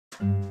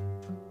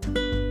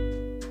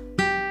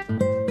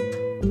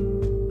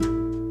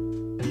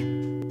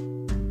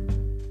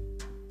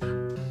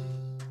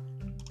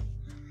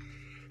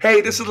Hey,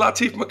 this is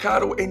Latif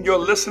Mercado, and you're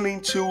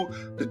listening to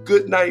the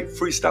Goodnight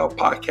Freestyle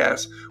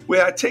podcast,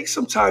 where I take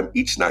some time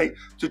each night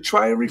to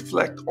try and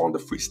reflect on the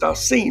freestyle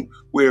scene,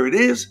 where it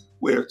is,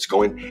 where it's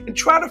going, and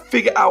try to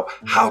figure out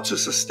how to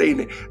sustain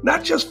it,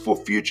 not just for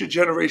future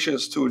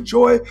generations to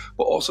enjoy,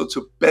 but also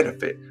to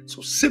benefit.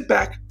 So sit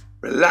back,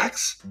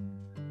 relax,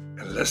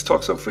 and let's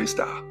talk some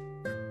freestyle.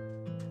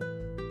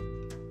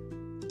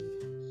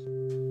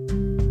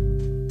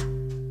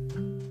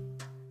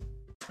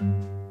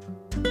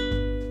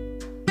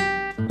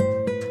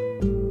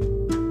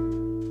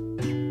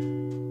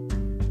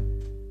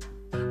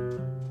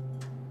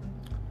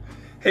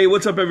 Hey,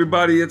 what's up,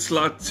 everybody? It's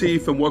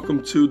Latif, and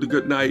welcome to the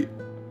Goodnight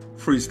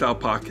Freestyle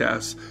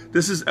podcast.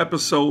 This is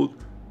episode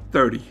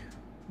 30.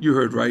 You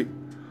heard right.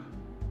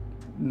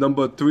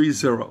 Number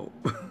 30.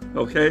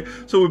 Okay?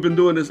 So we've been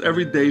doing this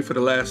every day for the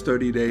last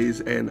 30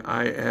 days, and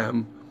I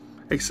am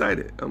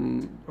excited.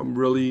 I'm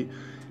really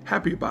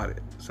happy about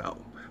it. So,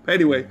 but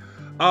anyway,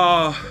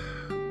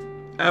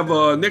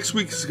 next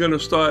week is going to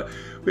start.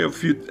 We have a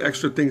few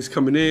extra things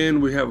coming in.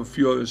 We have a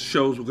few other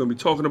shows we're going to be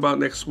talking about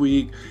next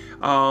week.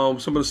 Some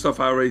of the stuff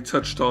I already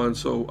touched on,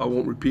 so I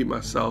won't repeat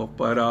myself.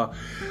 But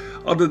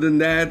other than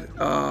that,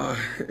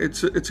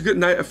 it's a good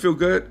night. I feel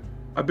good.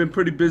 I've been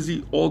pretty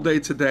busy all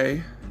day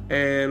today.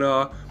 And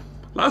a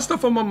lot of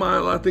stuff on my mind,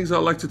 a lot of things I'd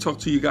like to talk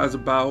to you guys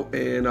about.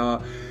 And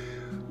a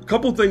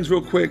couple things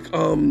real quick.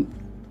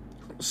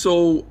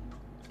 So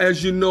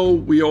as you know,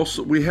 we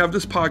have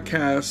this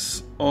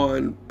podcast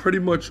on pretty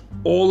much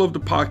all of the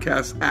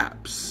podcast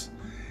apps.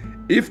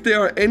 If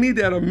there are any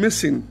that are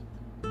missing,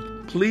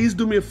 please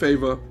do me a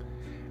favor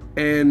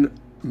and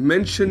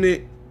mention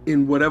it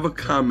in whatever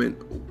comment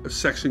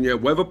section you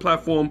have. Whatever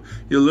platform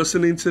you're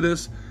listening to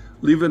this,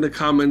 leave it in the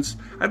comments.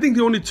 I think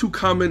the only two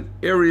comment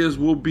areas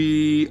would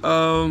be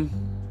YouTube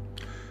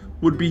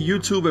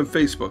and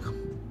Facebook.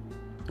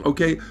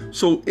 Okay,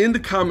 so in the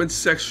comments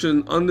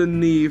section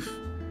underneath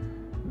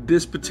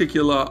this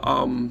particular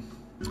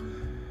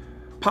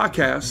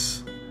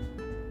podcast,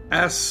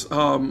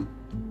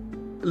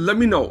 let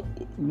me know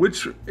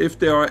if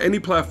there are any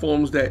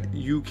platforms that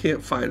you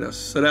can't find us,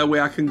 so that way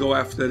I can go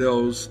after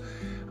those.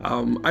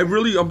 I'm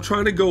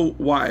trying to go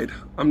wide.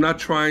 I'm not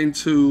trying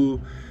to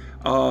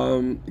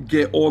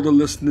get all the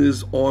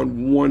listeners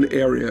on one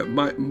area.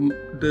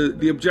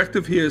 The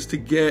objective here is to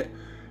get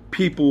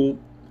people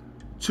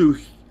to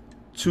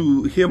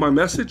hear my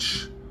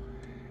message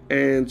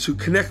and to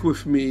connect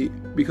with me,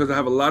 because I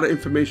have a lot of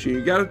information.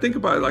 You got to think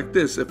about it like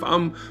this. If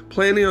I'm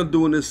planning on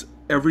doing this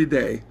every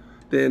day,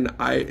 then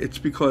it's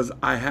because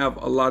I have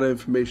a lot of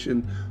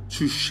information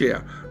to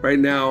share. Right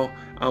now,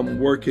 I'm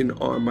working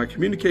on my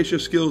communication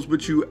skills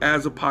with you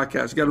as a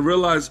podcast. You got to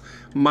realize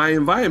my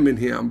environment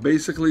here. I'm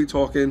basically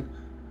talking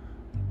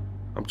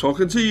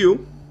to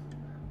you,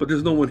 but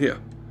there's no one here,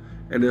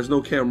 and there's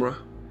no camera,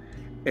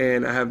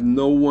 and I have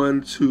no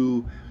one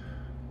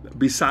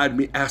beside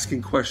me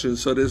asking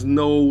questions, so there's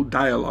no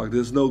dialogue,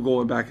 there's no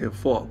going back and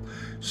forth.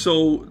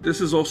 So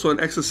this is also an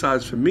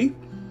exercise for me,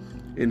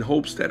 in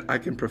hopes that I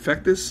can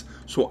perfect this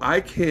so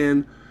I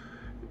can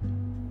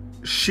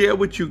share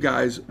with you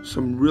guys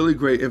some really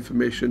great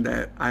information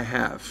that I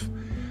have.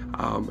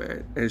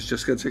 And it's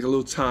just going to take a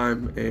little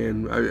time.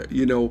 And,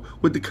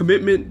 with the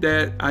commitment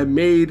that I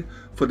made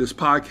for this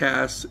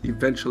podcast,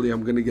 eventually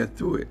I'm going to get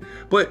through it.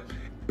 But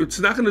it's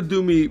not going to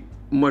do me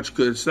much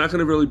good. It's not going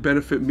to really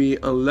benefit me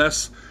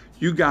unless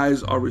you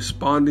guys are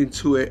responding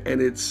to it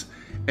and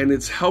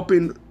it's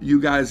helping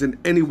you guys in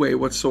any way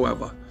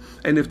whatsoever.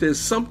 And if there's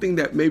something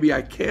that maybe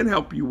I can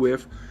help you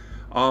with,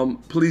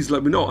 please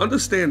let me know.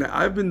 Understand that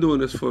I've been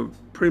doing this for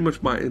pretty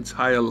much my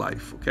entire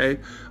life, okay?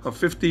 I'm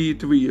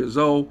 53 years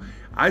old.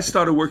 I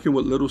started working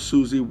with little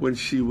Susie when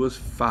she was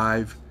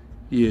 5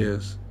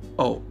 years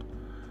old.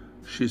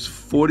 She's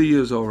 40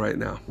 years old right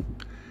now,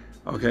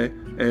 okay?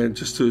 And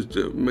just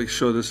to make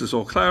sure this is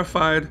all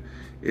clarified,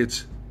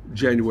 it's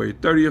January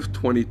 30th,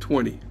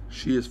 2020.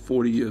 She is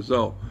 40 years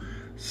old.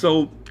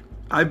 So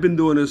I've been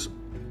doing this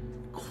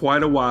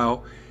quite a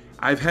while.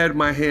 I've had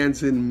my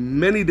hands in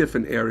many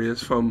different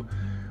areas, from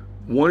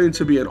wanting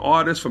to be an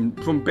artist,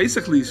 from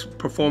basically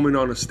performing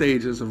on a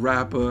stage as a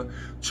rapper,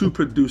 to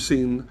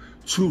producing,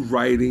 to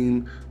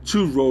writing,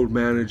 to road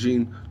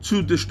managing,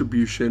 to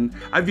distribution.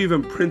 I've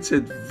even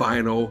printed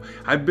vinyl.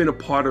 I've been a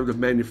part of the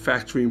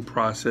manufacturing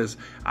process.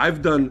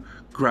 I've done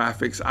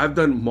graphics. I've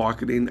done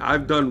marketing.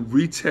 I've done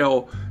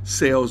retail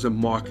sales and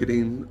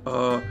marketing.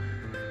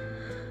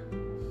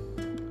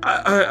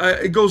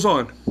 It goes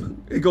on.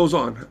 It goes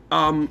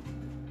on.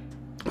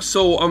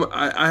 So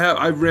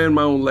I ran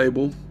my own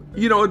label.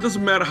 It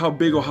doesn't matter how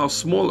big or how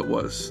small it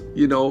was.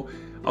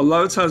 A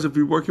lot of times if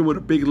you're working with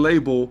a big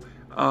label,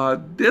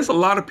 there's a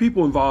lot of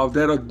people involved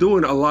that are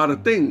doing a lot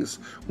of things.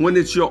 When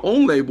it's your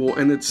own label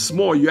and it's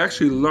small, you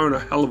actually learn a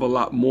hell of a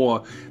lot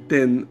more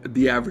than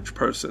the average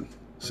person.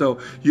 So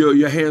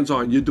you're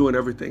hands-on. You're doing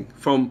everything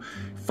from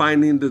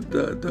finding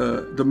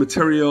the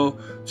material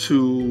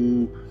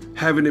to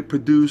having it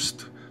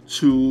produced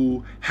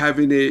to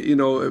having it, you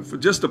know,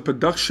 just the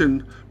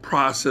production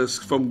process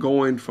from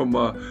going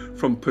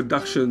from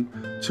production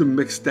to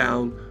mix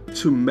down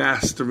to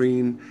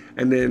mastering,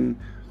 and then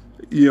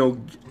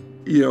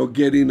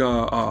getting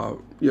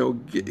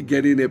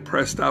getting it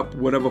pressed up,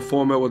 whatever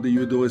format, whether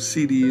you're doing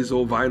CDs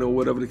or vinyl,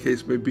 whatever the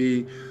case may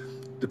be,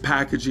 the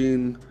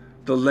packaging,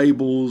 the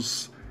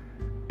labels,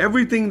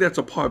 everything that's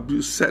a part,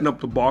 setting up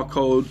the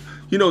barcode.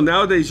 You know,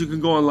 nowadays you can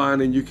go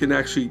online and you can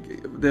actually,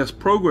 there's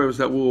programs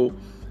that will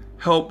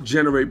help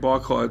generate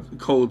barcode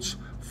codes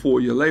for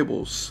your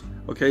labels.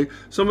 Okay,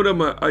 some of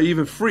them are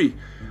even free.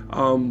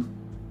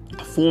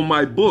 For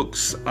my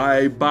books,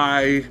 I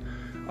buy,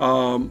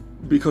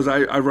 because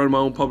I run my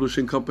own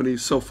publishing company.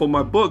 So for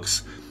my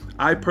books,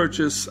 I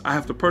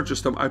have to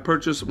purchase them. I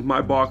purchase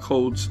my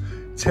barcodes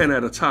 10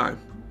 at a time.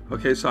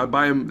 Okay, so I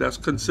buy them, that's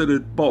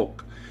considered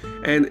bulk.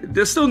 And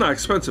they're still not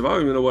expensive. I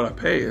don't even know what I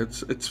pay.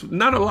 It's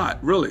not a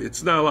lot, really.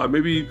 It's not a lot,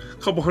 maybe a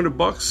couple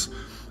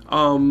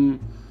 $100.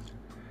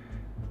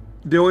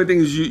 The only thing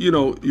is, you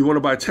want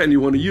to buy 10,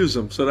 you want to use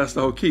them. So that's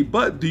the whole key.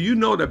 But do you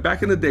know that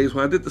back in the days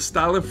when I did the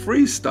Style and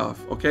Free stuff,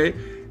 okay,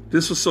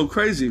 this was so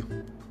crazy.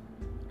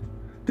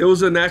 There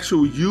was an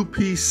actual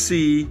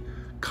UPC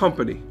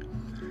company.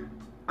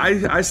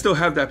 I still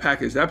have that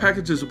package. That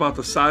package is about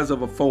the size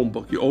of a phone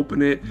book. You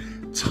open it,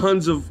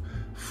 tons of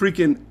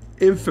freaking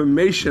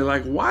information.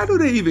 Like, why do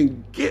they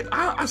even get,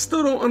 I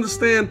still don't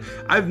understand.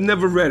 I've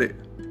never read it.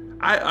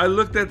 I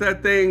looked at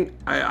that thing,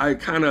 I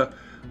kind of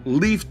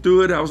leafed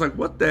through it. I was like,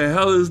 what the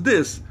hell is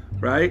this,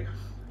 right?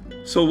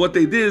 So what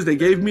they did is they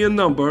gave me a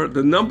number.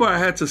 The number I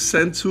had to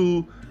send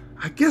to,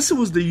 I guess it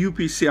was the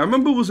UPC. I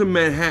remember it was in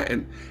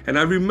Manhattan, and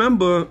I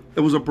remember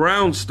it was a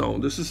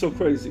brownstone. This is so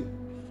crazy.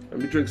 Let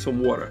me drink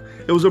some water.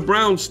 It was a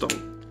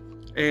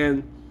brownstone,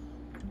 and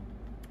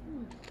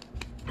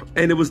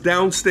it was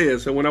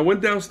downstairs. And when I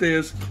went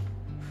downstairs,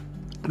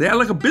 they had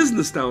like a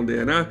business down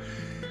there. And I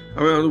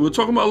mean, we're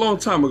talking about a long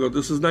time ago.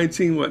 This is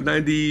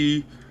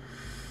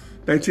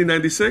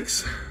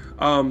 1996.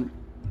 And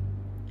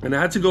I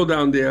had to go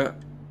down there,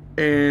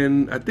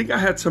 and I think I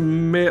had to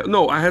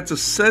I had to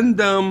send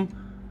them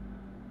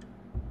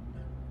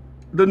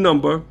the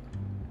number,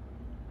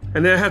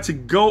 and then I had to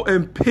go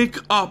and pick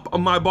up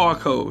my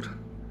barcode.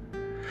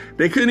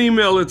 They couldn't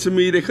email it to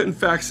me. They couldn't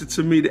fax it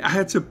to me. I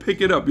had to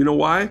pick it up. You know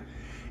why?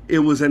 It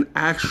was an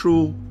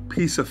actual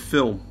piece of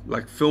film,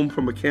 like film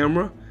from a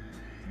camera.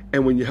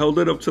 And when you held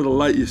it up to the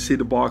light, you see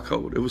the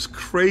barcode. It was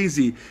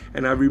crazy.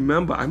 And I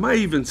remember, I might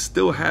even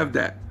still have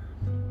that.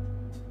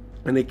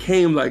 And it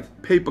came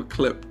like paper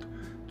clipped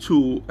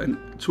to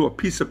a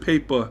piece of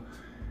paper.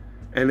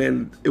 And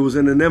then it was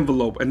in an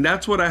envelope. And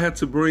that's what I had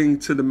to bring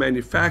to the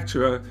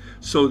manufacturer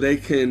so they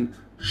can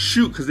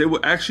shoot, because they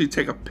would actually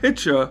take a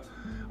picture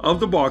of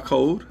the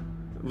barcode.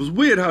 It was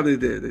weird how they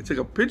did. They took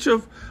a picture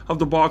of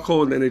the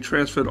barcode, and then they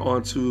transferred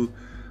onto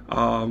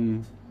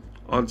the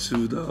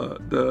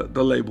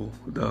label,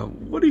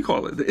 what do you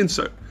call it? The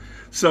insert.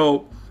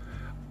 So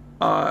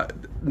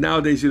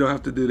nowadays you don't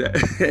have to do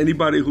that.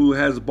 Anybody who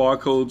has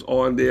barcodes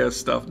on their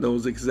stuff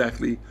knows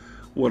exactly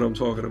what I'm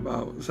talking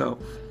about. So,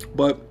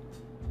 but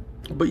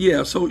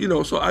yeah. So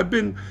so I've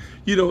been,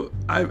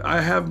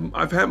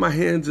 I've had my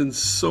hands in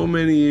so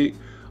many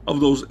of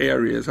those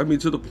areas. I mean,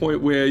 to the point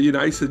where, I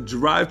used to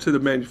drive to the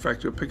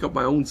manufacturer, pick up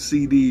my own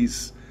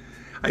CDs.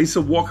 I used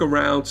to walk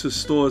around to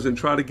stores and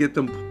try to get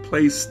them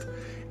placed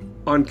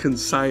on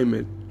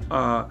consignment.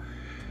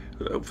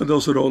 For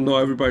those who don't know,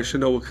 everybody should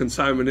know what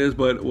consignment is,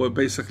 but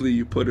basically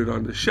you put it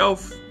on the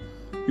shelf,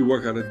 you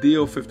work out a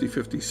deal,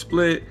 50-50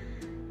 split.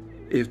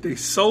 If they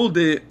sold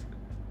it,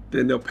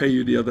 then they'll pay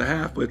you the other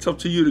half, but it's up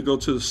to you to go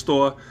to the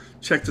store,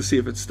 check to see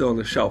if it's still on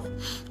the shelf.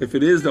 If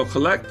it is, they'll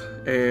collect,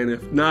 and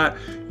if not,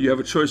 you have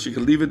a choice. You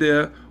can leave it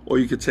there or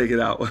you can take it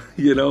out.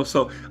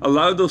 So a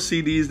lot of those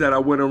CDs that I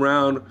went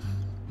around,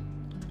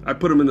 I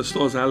put them in the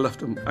stores and I left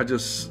them. I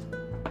just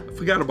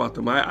forgot about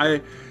them.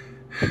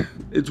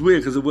 It's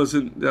weird because it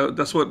wasn't,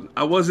 that's what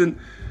I wasn't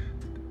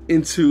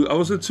into. I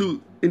wasn't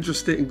too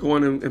interested in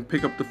going and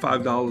pick up the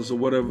 $5 or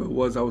whatever it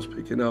was I was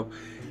picking up.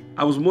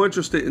 I was more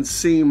interested in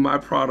seeing my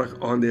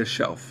product on their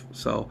shelf.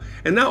 So,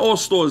 and not all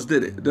stores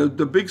did it.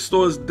 The big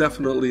stores,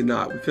 definitely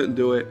not. We couldn't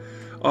do it.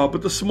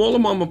 But the smaller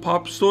mom and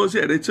pop stores,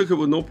 yeah, they took it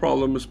with no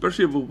problem,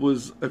 especially if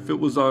it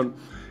was on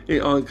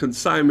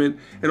consignment.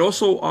 And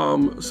also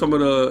some of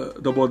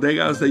the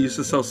bodegas that used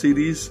to sell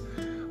CDs.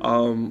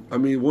 I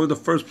mean, one of the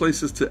first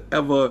places to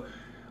ever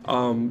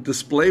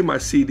display my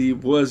CD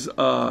was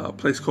a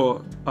place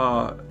called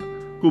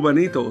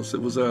Cubanitos. It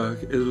was a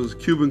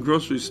Cuban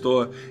grocery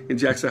store in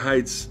Jackson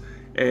Heights,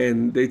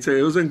 and it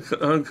was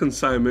on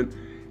consignment,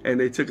 and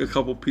they took a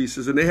couple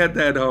pieces, and they had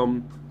that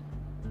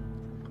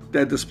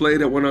display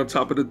that went on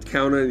top of the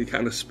counter, and you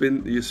kind of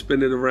spin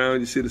it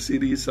around, you see the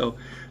CD. So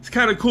it's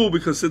kind of cool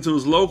because since it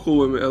was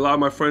local and a lot of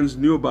my friends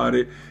knew about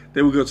it,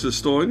 they would go to the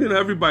store, and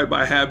everybody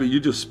by habit, you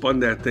just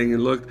spun that thing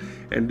and looked,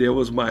 and there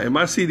was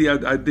my CD.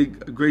 I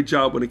did a great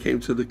job when it came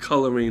to the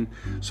coloring,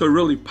 so it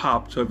really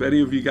popped. So if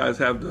any of you guys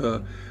have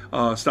the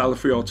Style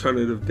Free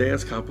Alternative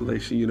Dance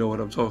compilation. You know what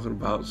I'm talking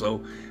about.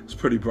 So it's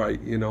pretty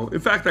bright, you know. In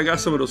fact, I got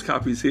some of those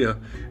copies here.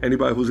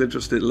 Anybody who's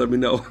interested, let me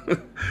know.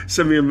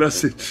 Send me a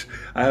message.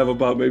 I have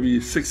about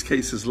maybe 6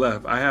 cases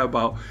left. I have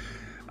about,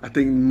 I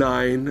think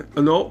 9.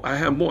 No, I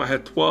have more. I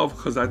had 12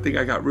 because I think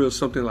I got rid of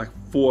something like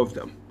 4 of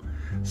them.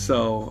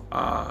 So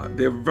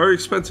they're very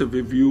expensive.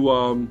 If you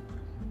go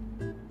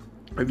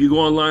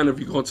online, if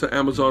you go to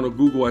Amazon or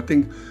Google, I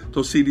think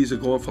those CDs are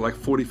going for like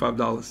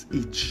 $45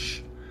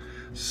 each.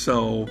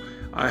 So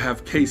I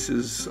have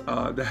cases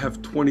that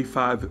have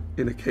 25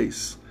 in a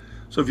case.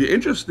 So if you're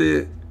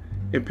interested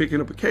in picking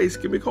up a case,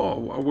 give me a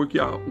call. I'll work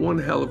you out one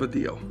hell of a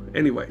deal.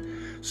 Anyway,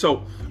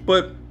 so,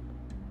 but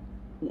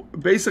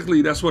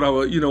basically that's what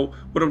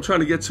what I'm trying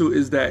to get to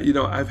is that,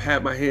 I've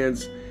had my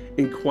hands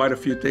in quite a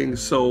few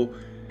things. So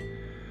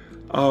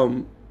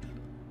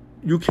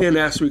you can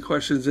ask me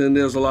questions, and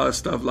there's a lot of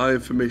stuff, a lot of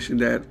information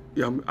that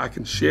I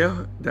can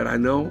share, that I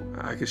know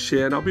I can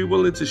share, and I'll be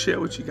willing to share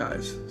with you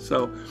guys.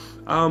 So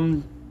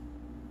another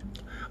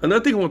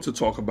thing I want to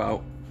talk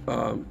about,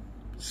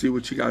 see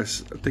what you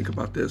guys think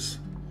about this.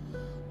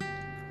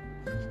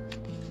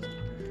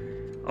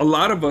 A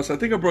lot of us, I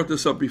think I brought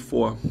this up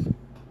before,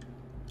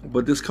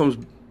 but this comes,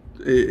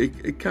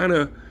 it kind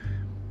of,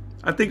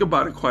 I think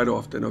about it quite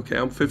often, okay?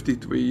 I'm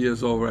 53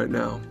 years old right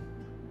now.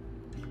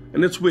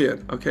 And it's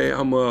weird, okay?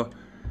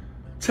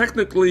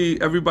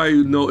 Technically, everybody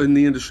in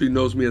the industry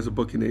knows me as a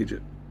booking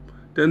agent.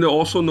 Then they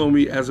also know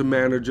me as a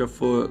manager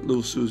for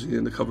Little Susie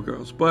and the Cover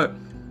Girls. But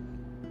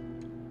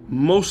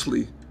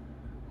mostly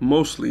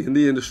in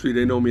the industry,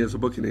 they know me as a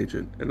booking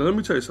agent. And let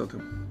me tell you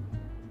something.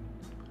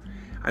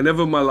 I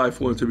never in my life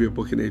wanted to be a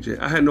booking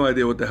agent. I had no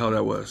idea what the hell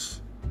that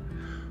was.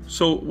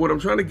 So what I'm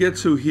trying to get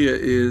to here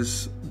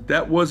is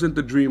that wasn't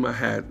the dream I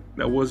had.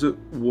 That wasn't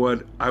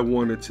what I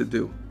wanted to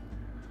do.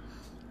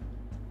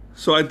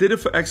 So I did it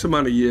for X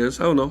amount of years.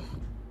 I don't know,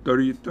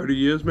 30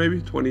 years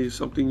maybe,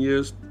 20-something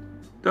years.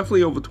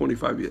 Definitely over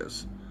 25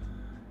 years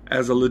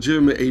as a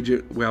legitimate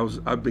agent where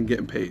I've been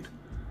getting paid.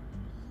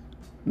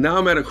 Now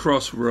I'm at a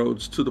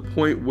crossroads to the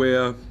point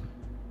where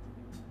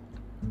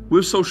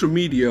with social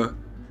media,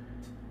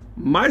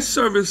 my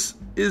service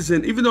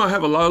isn't, even though I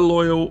have a lot of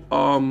loyal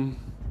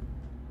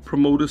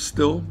promoters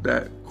still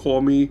that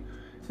call me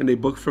and they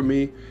book for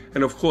me.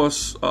 And of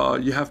course,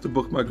 you have to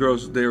book my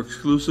girls. They're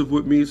exclusive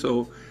with me,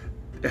 so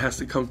it has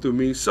to come through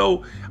me.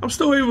 So I'm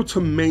still able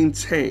to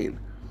maintain.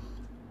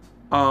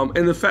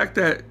 And the fact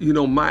that,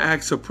 my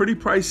acts are pretty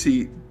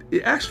pricey,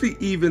 it actually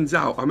evens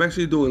out. I'm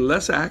actually doing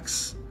less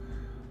acts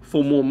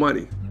for more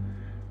money.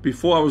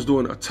 Before I was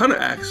doing a ton of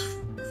acts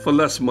for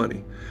less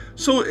money.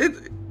 So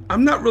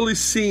I'm not really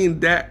seeing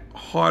that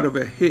hard of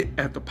a hit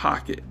at the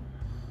pocket.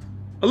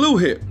 A little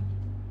hit.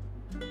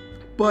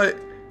 But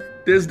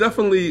there's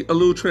definitely a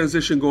little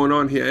transition going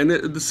on here. And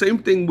the same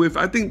thing with,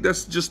 I think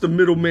that's just the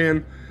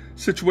middleman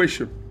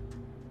situation.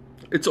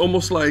 It's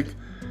almost like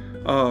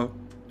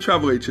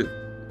travel agent.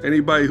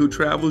 Anybody who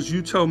travels,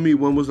 you tell me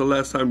when was the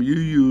last time you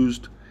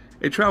used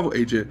a travel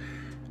agent.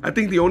 I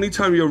think the only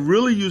time you'll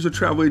really use a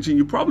travel agent,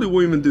 you probably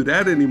won't even do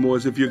that anymore,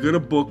 is if you're gonna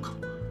book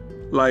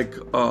like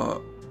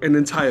an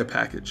entire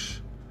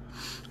package.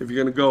 If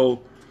you're gonna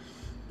go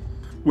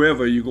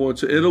wherever, you're going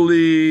to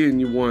Italy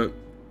and you want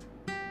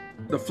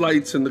the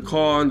flights and the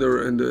car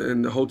and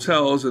the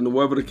hotels and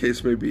whatever the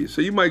case may be.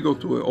 So you might go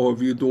through it. Or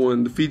if you're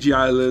doing the Fiji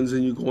Islands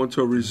and you're going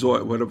to a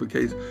resort, whatever the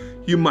case,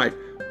 you might.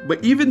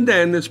 But even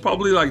then, there's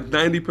probably like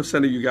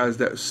 90% of you guys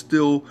that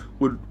still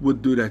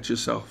would do that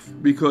yourself,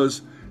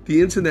 because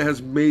the internet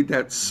has made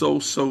that so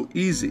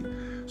easy.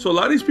 So a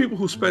lot of these people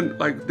who spend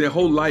like their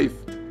whole life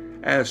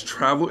as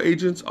travel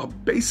agents are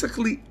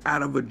basically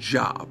out of a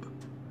job.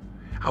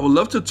 I would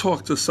love to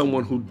talk to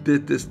someone who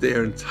did this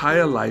their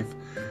entire life,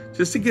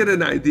 just to get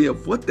an idea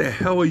of what the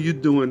hell are you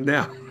doing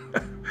now?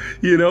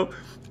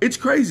 It's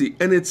crazy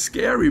and it's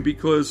scary,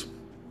 because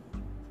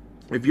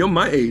if you're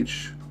my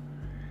age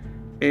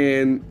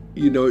and,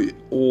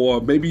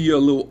 or maybe you're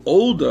a little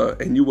older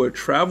and you were a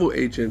travel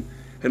agent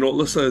and all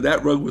of a sudden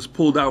that rug was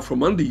pulled out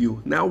from under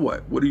you, now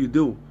what? What do you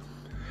do?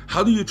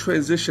 How do you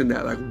transition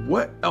that? Like,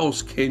 what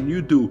else can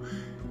you do?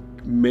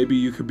 Maybe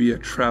you could be a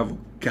travel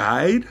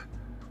guide.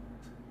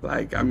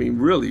 Like, I mean,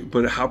 really,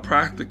 but how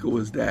practical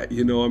is that?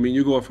 You're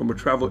going from a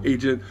travel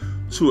agent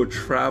to a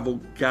travel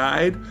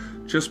guide.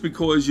 Just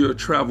because you're a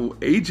travel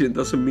agent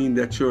doesn't mean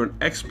that you're an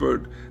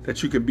expert,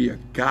 that you can be a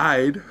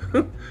guide,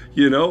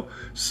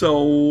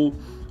 So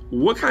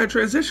what kind of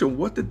transition?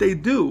 What did they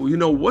do?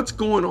 What's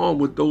going on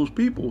with those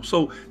people?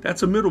 So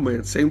that's a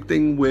middleman. Same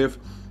thing with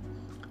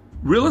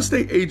real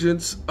estate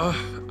agents. I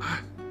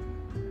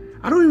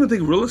don't even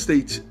think real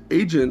estate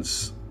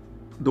agents,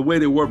 the way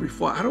they were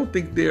before, I don't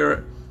think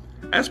they're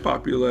as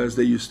popular as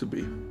they used to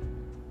be.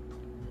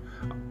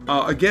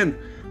 Again,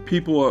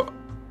 people are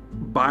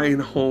buying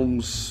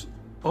homes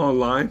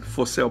online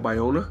for sale by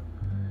owner.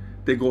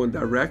 They're going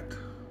direct.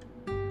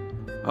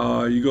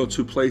 You go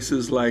to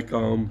places like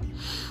what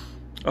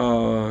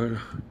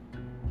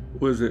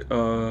is it?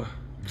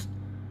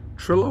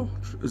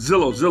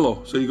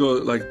 Zillow. So you go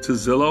like to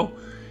Zillow.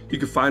 You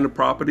can find the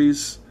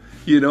properties.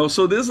 You know,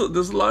 so there's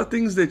a lot of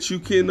things that you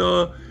can,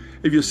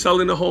 if you're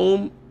selling a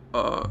home,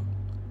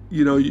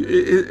 you know,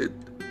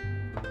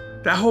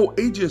 that whole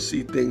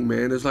agency thing,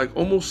 man, is like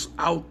almost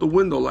out the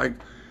window. Like,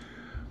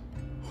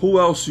 who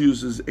else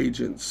uses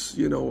agents?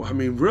 You know, I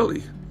mean,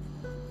 really,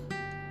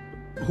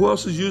 who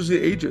else is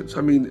using agents?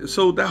 I mean,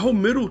 so that whole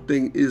middle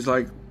thing is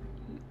like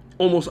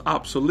almost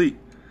obsolete.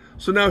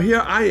 So now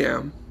here I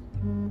am,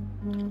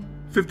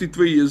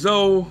 53 years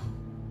old.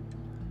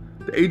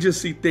 The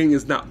agency thing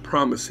is not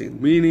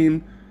promising,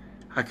 meaning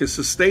I can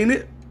sustain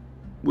it,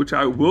 which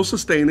I will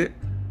sustain it,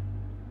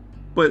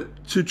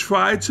 but to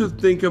try to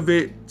think of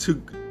it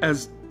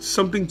as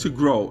something to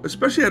grow,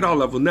 especially at our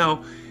level.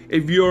 Now,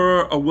 if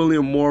you're a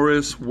William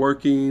Morris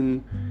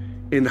working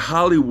in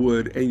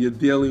Hollywood and you're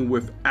dealing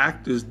with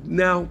actors,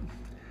 now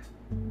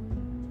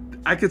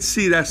I could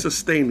see that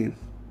sustaining.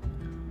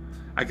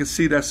 I can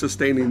see that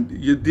sustaining.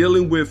 You're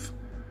dealing with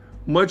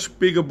much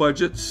bigger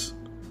budgets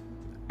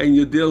and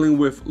you're dealing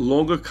with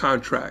longer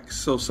contracts.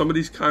 So some of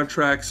these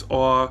contracts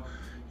are,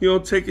 you know,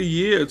 take a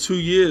year, 2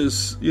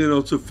 years, you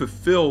know, to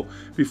fulfill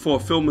before a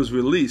film is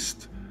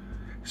released.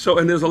 So,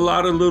 and there's a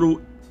lot of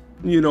little,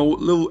 you know,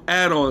 little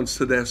add-ons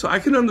to that. So I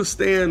can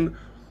understand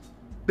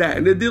that.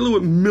 And they're dealing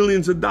with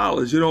millions of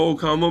dollars. You know,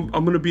 okay, I'm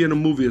going to be in a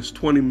movie, it's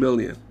 20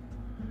 million,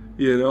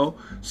 you know?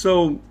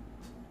 So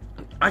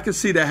I can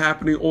see that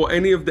happening. Or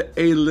any of the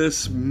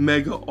A-list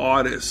mega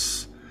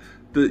artists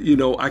that, you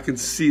know, I can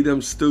see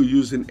them still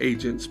using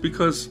agents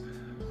because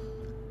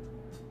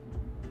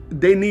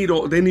they need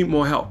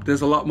more help.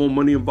 There's a lot more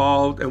money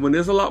involved. And when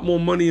there's a lot more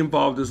money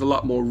involved, there's a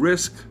lot more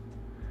risk.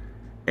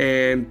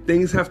 And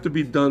things have to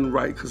be done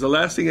right. Because the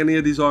last thing any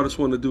of these artists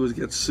want to do is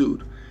get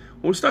sued.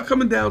 When we start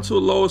coming down to a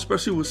low,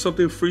 especially with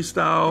something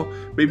freestyle,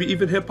 maybe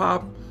even hip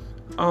hop,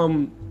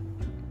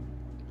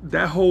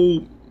 that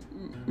whole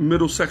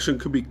middle section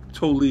could be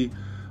totally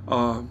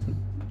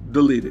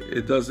deleted.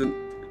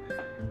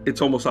 It's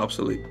almost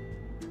obsolete,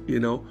 you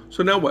know?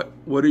 So now what?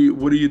 What do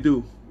you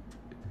do?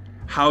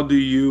 How do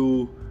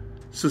you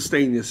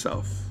sustain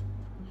yourself?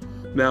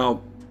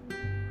 Now,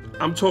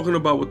 I'm talking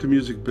about with the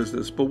music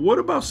business, but what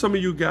about some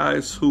of you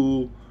guys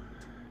who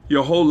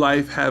your whole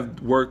life have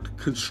worked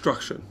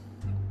construction?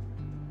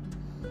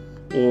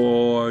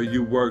 Or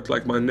you worked,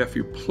 like my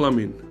nephew,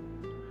 plumbing,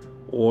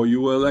 or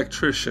you were an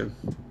electrician.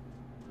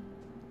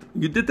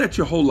 You did that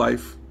your whole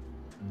life.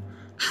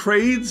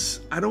 Trades,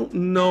 I don't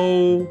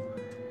know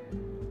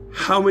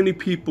any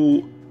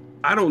people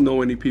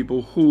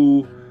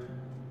who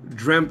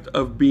dreamt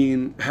of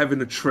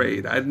having a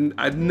trade.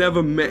 I'd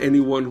never met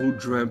anyone who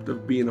dreamt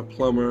of being a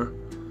plumber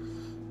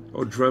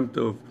or dreamt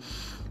of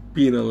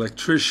being an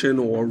electrician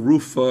or a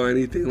roofer or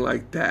anything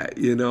like that,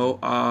 you know.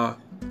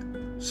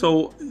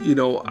 So, you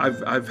know,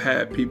 I've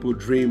had people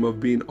dream of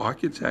being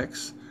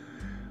architects,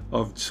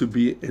 to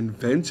be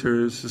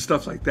inventors and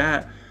stuff like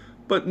that,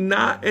 but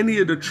not any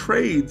of the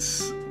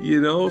trades,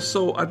 you know.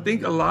 So I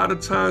think a lot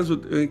of times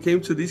when it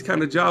came to these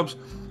kind of jobs,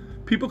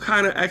 people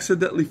kind of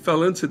accidentally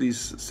fell into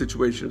these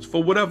situations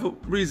for whatever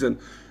reason.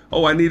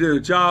 Oh, I needed a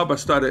job. I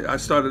started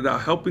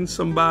out helping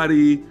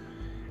somebody,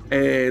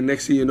 and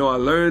next thing you know, I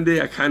learned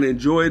it. I kind of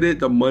enjoyed it.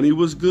 The money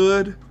was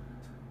good,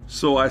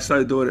 so I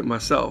started doing it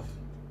myself.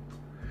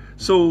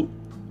 So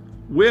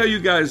where are you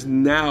guys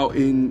now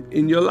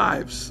in your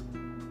lives?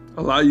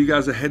 A lot of you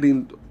guys are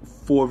heading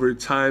for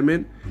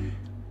retirement.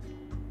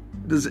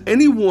 Is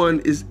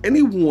anyone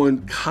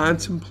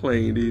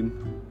contemplating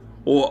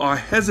or are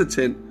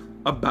hesitant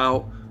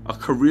about a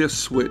career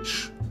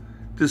switch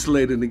this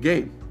late in the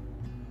game?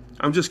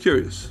 I'm just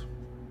curious.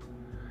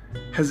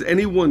 Has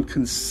anyone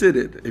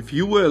considered, if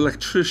you were an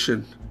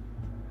electrician,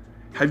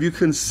 have you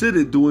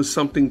considered doing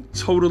something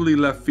totally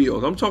left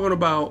field? I'm talking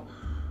about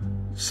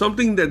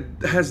something that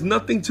has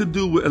nothing to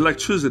do with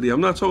electricity.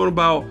 I'm not talking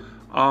about,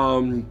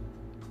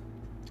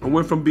 I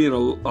went from being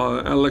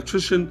an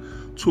electrician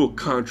to a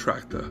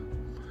contractor.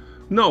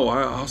 No,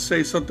 I'll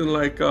say something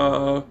like,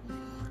 I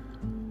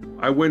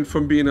went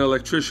from being an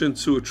electrician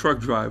to a truck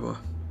driver,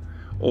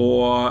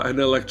 or an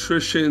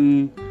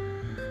electrician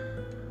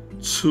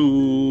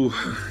to,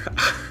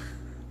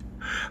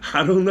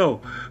 I don't know,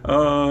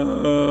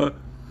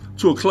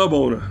 to a club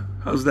owner.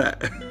 How's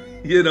that?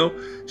 You know,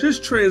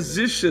 just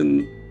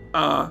transition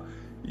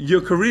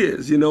your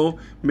careers, you know.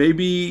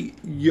 Maybe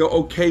you're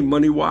okay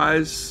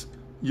money-wise,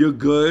 you're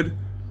good,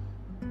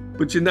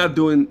 but you're not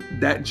doing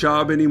that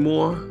job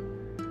anymore.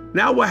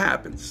 Now what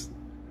happens?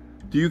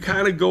 Do you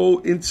kind of go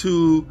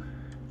into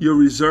your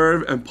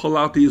reserve and pull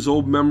out these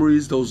old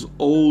memories, those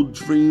old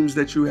dreams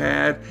that you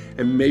had,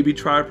 and maybe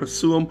try to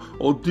pursue them?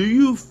 Or do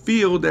you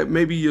feel that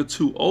maybe you're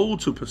too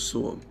old to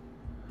pursue them?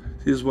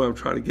 Here's what I'm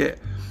trying to get.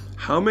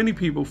 How many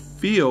people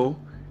feel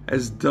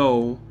as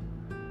though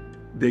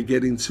they're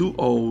getting too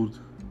old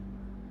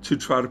to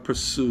try to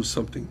pursue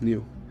something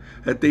new?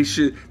 That they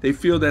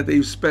feel that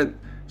they've spent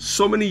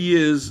so many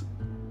years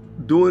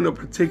doing a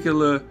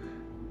particular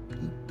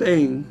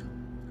thing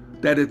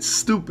that it's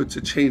stupid to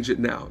change it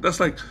now. That's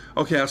like,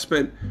 okay, I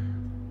spent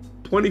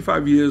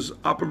 25 years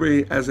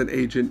operating as an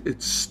agent.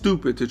 It's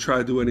stupid to try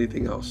to do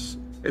anything else.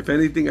 If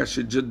anything, I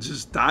should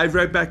just dive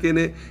right back in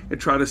it and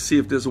try to see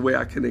if there's a way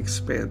I can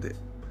expand it.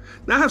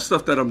 Now, I have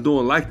stuff that I'm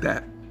doing like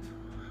that.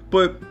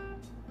 But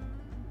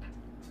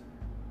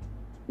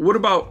what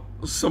about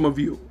some of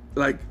you?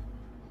 Like,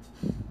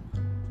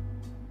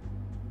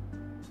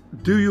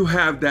 do you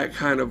have that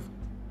kind of,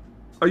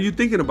 are you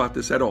thinking about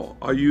this at all?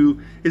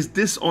 Is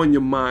this on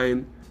your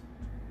mind?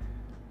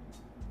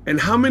 And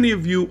how many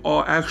of you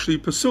are actually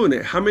pursuing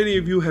it? How many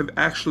of you have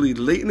actually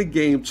late in the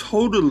game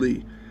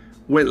totally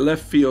went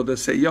left field and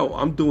say, yo,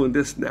 I'm doing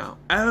this now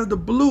out of the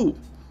blue?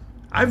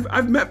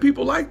 I've met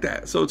people like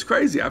that. So it's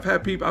crazy.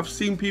 I've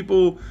seen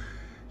people,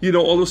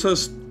 all of a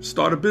sudden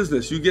start a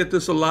business. You get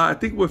this a lot. I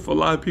think with a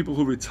lot of people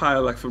who retire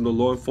like from the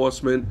law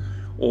enforcement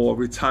or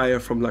retire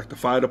from like the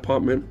fire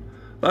department,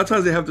 a lot of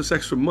times they have this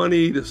extra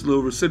money, this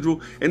little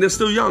residual, and they're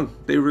still young.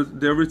 They're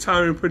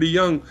retiring pretty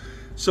young.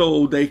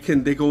 So they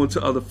go into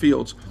other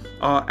fields.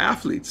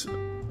 Athletes,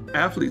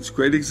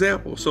 great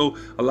example. So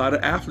a lot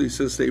of athletes,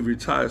 since they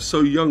retire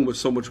so young with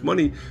so much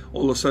money,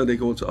 all of a sudden they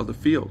go into other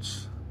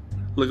fields.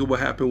 Look at what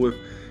happened with,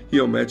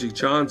 Magic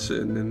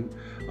Johnson and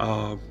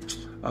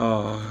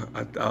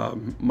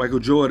Michael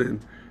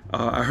Jordan.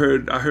 I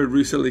heard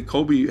recently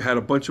Kobe had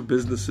a bunch of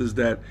businesses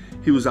that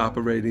he was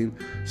operating.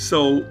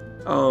 So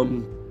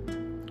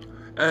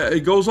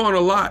it goes on a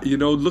lot,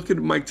 Look at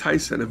Mike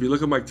Tyson. If you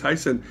look at Mike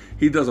Tyson,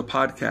 he does a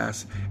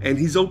podcast, and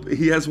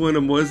he has one of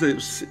them. What is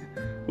it?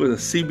 With a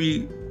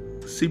CBD?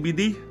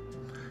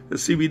 The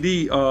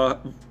CBD.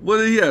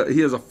 He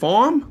has a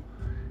farm.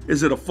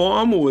 Is it a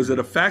farm or is it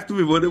a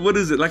factory? What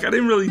is it? Like, I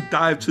didn't really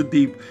dive too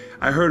deep.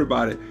 I heard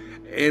about it,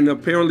 and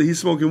apparently he's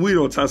smoking weed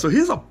all the time. So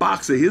here's a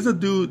boxer. Here's a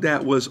dude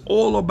that was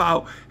all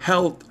about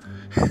health,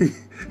 and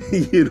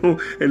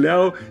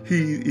now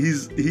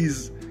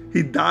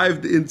he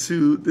dived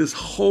into this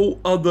whole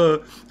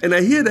other, and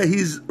I hear that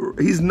he's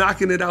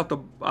knocking it out the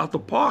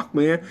park,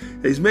 man.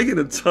 He's making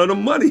a ton of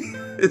money.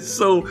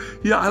 So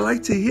I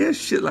like to hear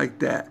shit like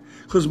that,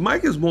 because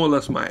Mike is more or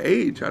less my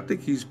age. I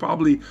think he's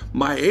probably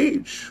my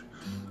age.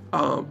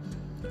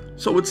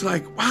 So it's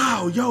like,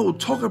 wow, yo,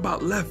 talk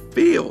about left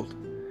field.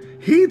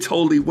 He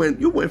totally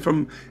went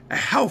from a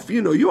health,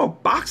 you're a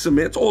boxer,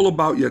 man. It's all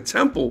about your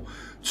temple,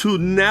 to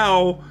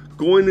now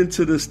going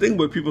into this thing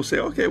where people say,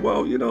 okay,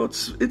 well,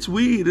 it's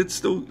weed.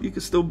 You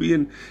can still be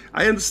in.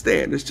 I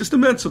understand. It's just a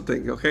mental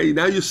thing. Okay.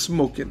 Now you're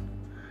smoking,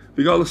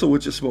 regardless of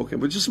what you're smoking,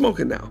 but you're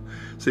smoking now.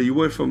 So you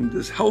went from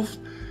this health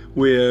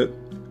where,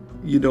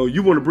 you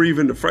want to breathe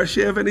in the fresh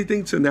air of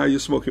anything, to now you're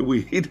smoking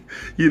weed,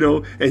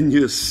 and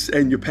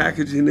you're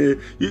packaging it.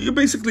 You're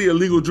basically a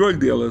legal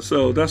drug dealer.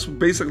 So that's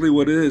basically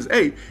what it is.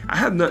 Hey, I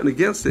have nothing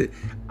against it.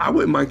 I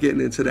wouldn't mind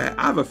getting into that.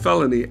 I have a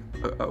felony,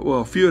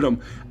 a few of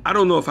them. I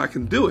don't know if I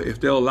can do it, if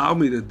they'll allow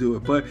me to do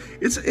it, but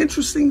it's an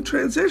interesting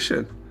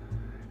transition.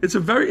 It's a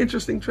very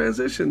interesting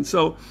transition.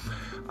 So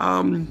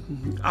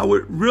I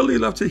would really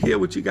love to hear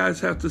what you guys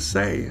have to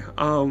say.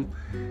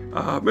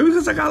 Maybe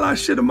because I got a lot of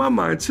shit in my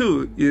mind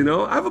too,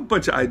 I have a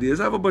bunch of ideas.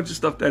 I have a bunch of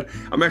stuff that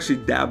I'm actually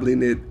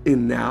dabbling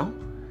in now,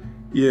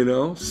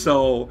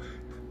 So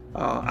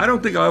I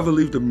don't think I'll ever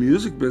leave the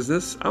music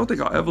business. I don't think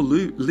I'll ever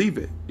leave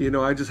it.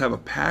 I just have a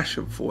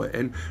passion for it.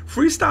 And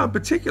freestyle in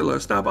particular,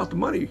 it's not about the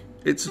money.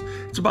 It's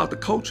about the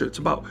culture. It's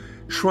about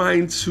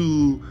trying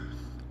to,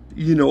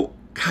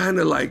 kind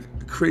of like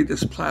create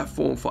this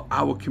platform for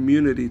our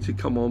community to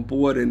come on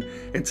board and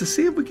to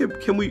see if we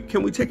can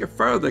we take it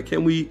further?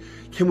 Can we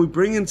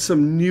bring in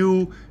some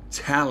new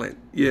talent?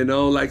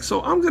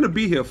 So I'm gonna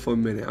be here for a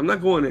minute. I'm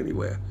not going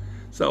anywhere.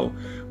 So,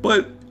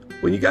 but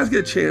when you guys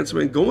get a chance,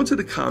 man, go into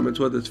the comments,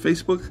 whether it's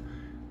Facebook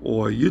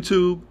or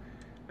YouTube,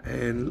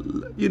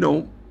 and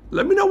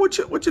let me know what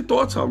your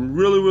thoughts are. I'm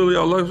really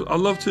I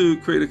love to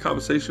create a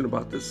conversation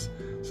about this.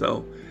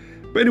 So,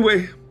 but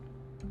anyway,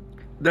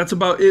 that's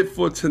about it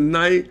for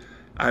tonight.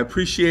 I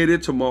appreciate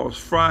it. Tomorrow's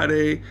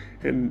Friday,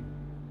 and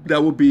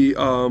that will be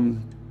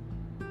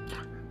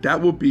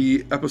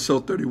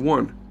episode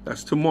 31.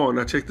 That's tomorrow.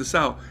 Now check this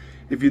out.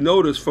 If you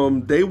notice,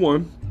 from day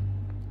 1,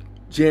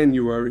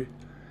 January,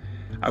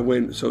 I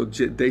went, so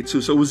day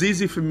 2. So it was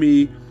easy for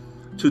me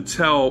to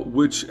tell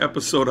which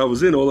episode I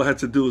was in. All I had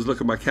to do was look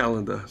at my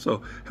calendar.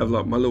 So I have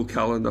my little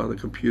calendar on the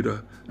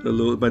computer,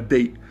 my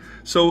date.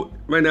 So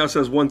right now it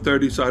says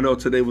 1:30, so I know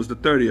today was the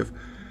 30th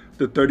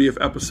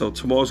episode.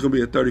 Tomorrow's going to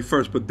be the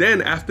 31st. But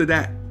then after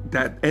that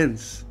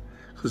ends,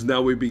 because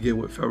now we begin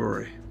with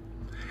February.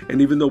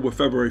 And even though we're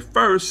February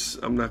 1st,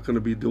 I'm not going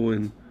to be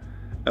doing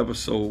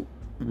episode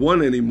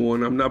 1 anymore,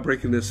 and I'm not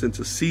breaking this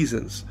into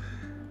seasons.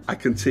 I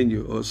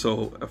continue.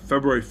 So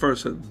February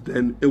 1st,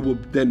 then it will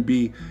then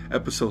be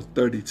episode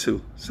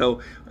 32.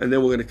 So, and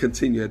then we're going to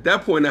continue. At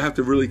that point, I have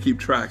to really keep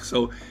track.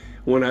 So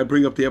when I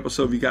bring up the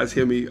episode, you guys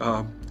hear me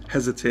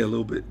hesitate a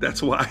little bit.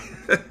 That's why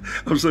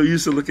I'm so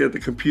used to looking at the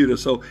computer.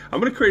 So I'm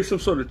going to create some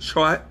sort of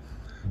chart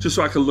just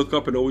so I can look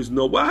up and always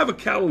know. Well, I have a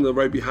calendar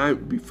right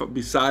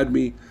beside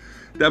me.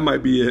 That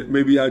might be it.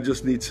 Maybe I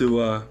just need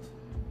to,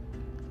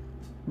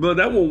 but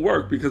that won't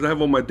work because I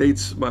have all my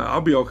dates. I'll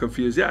be all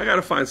confused. Yeah, I got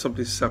to find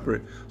something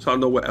separate so I'll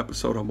know what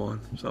episode I'm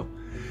on. So,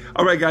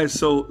 all right, guys.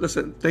 So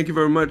listen, thank you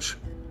very much.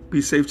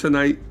 Be safe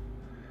tonight.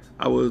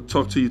 I will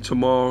talk to you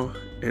tomorrow.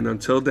 And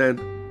until then,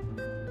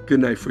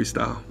 good night,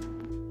 freestyle.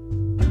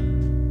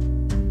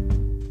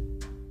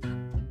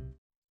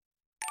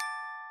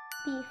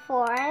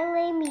 Before I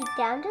lay me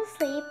down to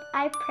sleep,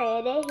 I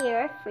pray to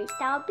hear a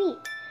freestyle beat.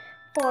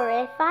 For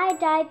if I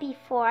die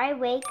before I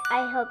wake,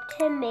 I hope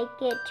to make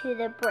it to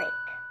the break.